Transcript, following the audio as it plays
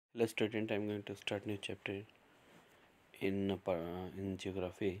Hello student, I'm going to start new chapter in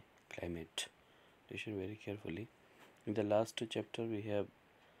geography, climate. Listen very carefully. In the last two chapter we have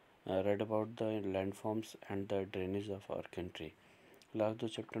read about the landforms and the drainage of our country. Last दो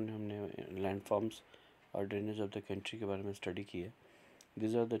chapter में हमने landforms और drainage of the country के बारे में study की है.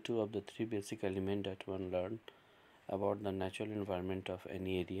 These are the two of the three basic elements that one learn about the natural environment of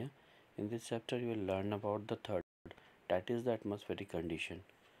any area. In this chapter you will learn about the third, that is the atmospheric condition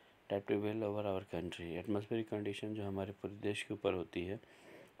that prevail over our country. Atmospheric condition जो हमारे पूरे देश के ऊपर होती है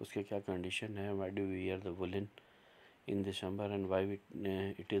उसके क्या कंडीशन है. Why do we wear the woollen in December and why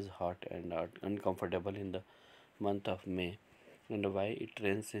it is hot and uncomfortable in the month of May, and why it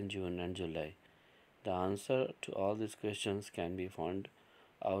rains in June and July. The answer to all these questions can be found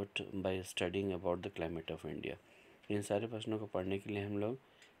out by studying about the climate of India. इन सारे प्रश्नों को पढ़ने के लिए हम लोग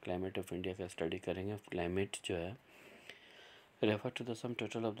climate of India का study करेंगे. क्लाइमेट जो है refer to the sum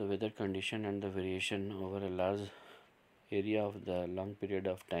total of the weather condition and the variation over a large area of the long period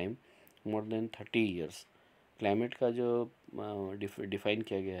of time more than 30 years. Climate का जो define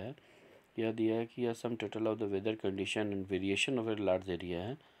किया गया है यह दिया है कि यह sum total of the weather condition and variation over large area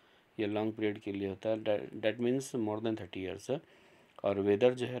है. यह लॉन्ग पीरियड के लिए होता है. That means more than 30 years है. और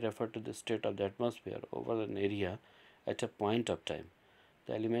वेदर जो है refer to the state of the atmosphere over an area at a point of time.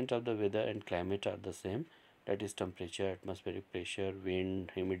 The element of the weather and climate are the same, that is temperature, atmospheric pressure,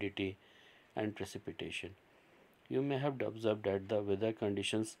 wind, humidity and precipitation. You may have observed that the weather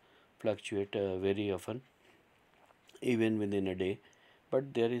conditions fluctuate very often even within a day, but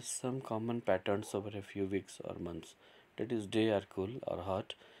there is some common patterns over a few weeks or months. That is, day are cool or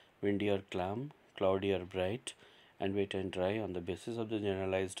hot, windy or calm, cloudy or bright, and wet and dry. On the basis of the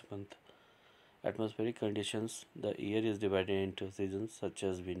generalized month atmospheric conditions, the year is divided into seasons such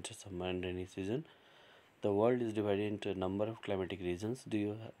as winter, summer and rainy season. The world is divided into a number of climatic regions. Do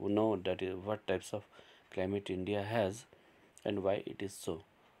you know that is what types of climate India has and why it is so?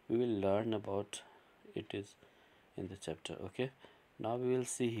 We will learn about it is in the chapter. Okay. Now we will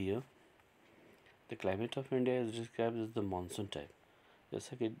see here. The climate of India is described as the monsoon type.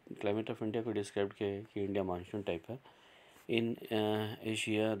 जैसा कि climate of India को describe किया है कि India monsoon type है. In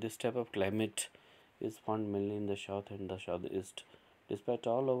Asia, this type of climate is found mainly in the south and the southeast.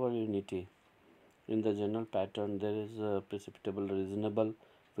 Despite all our unity in the general pattern, there is a perceptible reasonable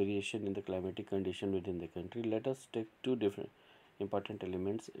variation in the climatic condition within the country. Let us take two different important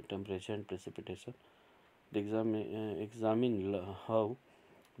elements, temperature and precipitation. Examine how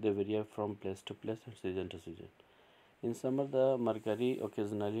they vary from place to place and season to season. In summer, the mercury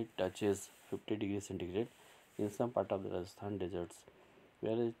occasionally touches 50 degrees centigrade in some part of the Rajasthan deserts,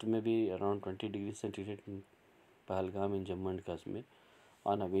 where it may be around 20 degrees centigrade in Pahalgam in Jammu and Kashmir.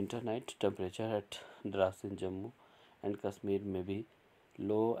 On a winter night, temperature at Dras in Jammu and Kashmir may be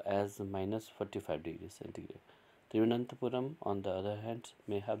low as minus 45 degrees centigrade. Thiruvananthapuram, on the other hand,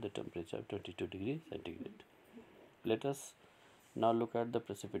 may have the temperature of 22 degrees centigrade. Let us now look at the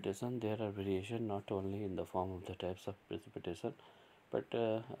precipitation. There are variations not only in the form of the types of precipitation, but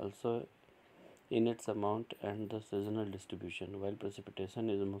also in its amount and the seasonal distribution. While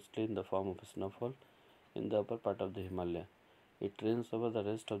precipitation is mostly in the form of snowfall in the upper part of the Himalaya, it rains over the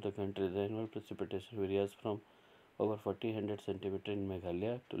rest of the country. The annual precipitation varies from over 40 cm in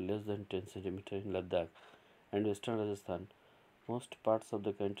Meghalaya to less than 10 cm in Ladakh and western Rajasthan. Most parts of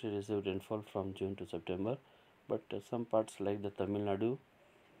the country receive rainfall from June to September, but some parts like the Tamil Nadu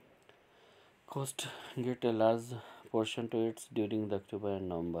coast get a large portion to it during the October and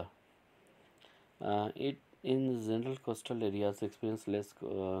November. It in general coastal areas experience less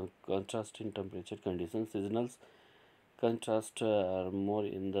contrast in temperature conditions. Seasonal contrast are more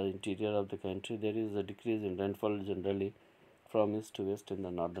in the interior of the country. There is a decrease in rainfall generally from east to west in the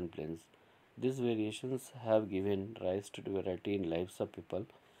northern plains. These variations have given rise to variety in lives of people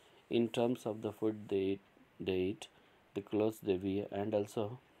in terms of the food they eat, the clothes they wear, and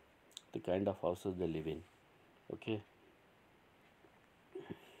also the kind of houses they live in. Okay.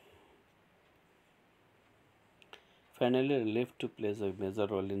 Finally, relief to plays a major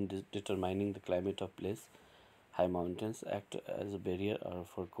role in determining the climate of place. High mountains act as a barrier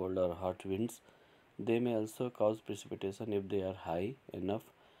for cold or hot winds. They may also cause precipitation if they are high enough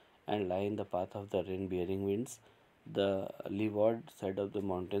and lie in the path of the rain-bearing winds. The leeward side of the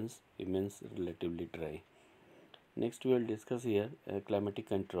mountains remains relatively dry. Next, we will discuss here climatic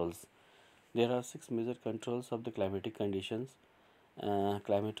controls. There are 6 major controls of the climatic conditions.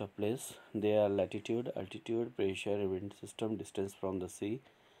 Climate of place. They are latitude, altitude, pressure, wind system, distance from the sea,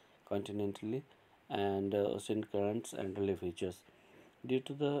 continentally, and ocean currents and relief features. Due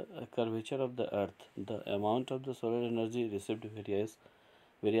to the curvature of the earth, the amount of the solar energy received varies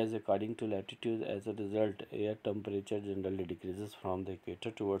varies according to latitude. As a result, air temperature generally decreases from the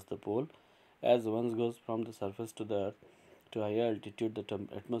equator towards the pole. As one goes from the surface to the earth to higher altitude, the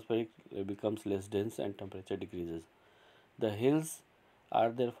atmospheric becomes less dense and temperature decreases. The hills are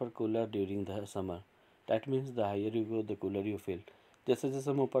therefore cooler during the summer. That means the higher you go, the cooler you feel. जैसे जैसे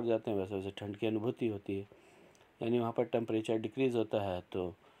हम ऊपर जाते हैं वैसे वैसे ठंड की अनुभूति होती है, यानी वहाँ पर टेम्परेचर डिक्रीज होता है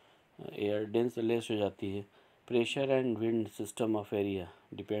तो एयर डेंस लेस हो जाती है. Pressure and wind system of area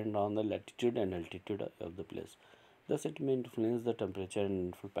depend on the latitude and altitude of the place. Thus, it may influence the temperature and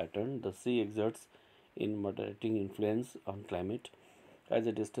rainfall pattern. The sea exerts in moderating influence on climate. As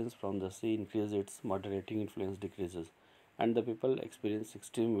the distance from the sea increases, its moderating influence decreases, and the people experience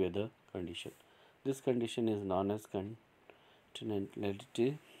extreme weather condition. This condition is known as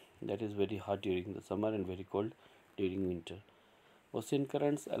continentality, that is very hot during the summer and very cold during winter. Ocean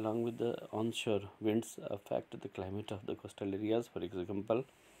currents along with the onshore winds affect the climate of the coastal areas. For example,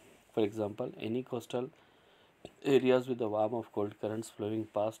 any coastal areas with the warm of cold currents flowing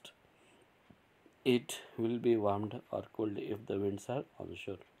past it will be warmed or cooled if the winds are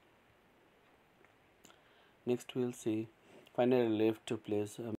onshore. Next we will see finally left to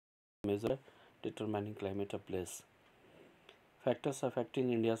place a measure determining climate of place. Factors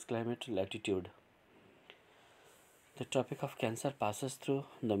affecting India's climate: latitude. The Tropic of Cancer passes through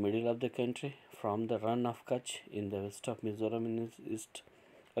the middle of the country from the run of Kutch in the west of Mizoram in east.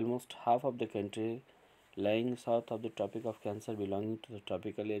 Almost half of the country lying south of the Tropic of Cancer belonging to the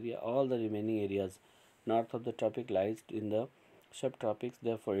tropical area. All the remaining areas north of the tropic lies in the subtropics.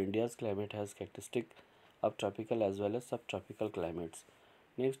 Therefore, India's climate has characteristics of tropical as well as subtropical climates.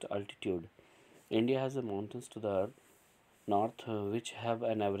 Next, altitude. India has the mountains to the north which have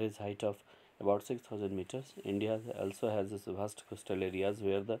an average height of about 6,000 meters. India also has this vast coastal areas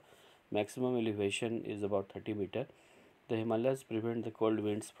where the maximum elevation is about 30 meters. The Himalayas prevent the cold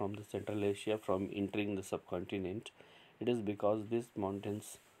winds from the Central Asia from entering the subcontinent. It is because these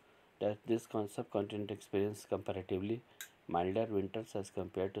mountains that this subcontinent experience comparatively milder winters as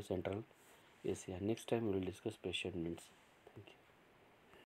compared to Central Asia. Next time we will discuss patient winds.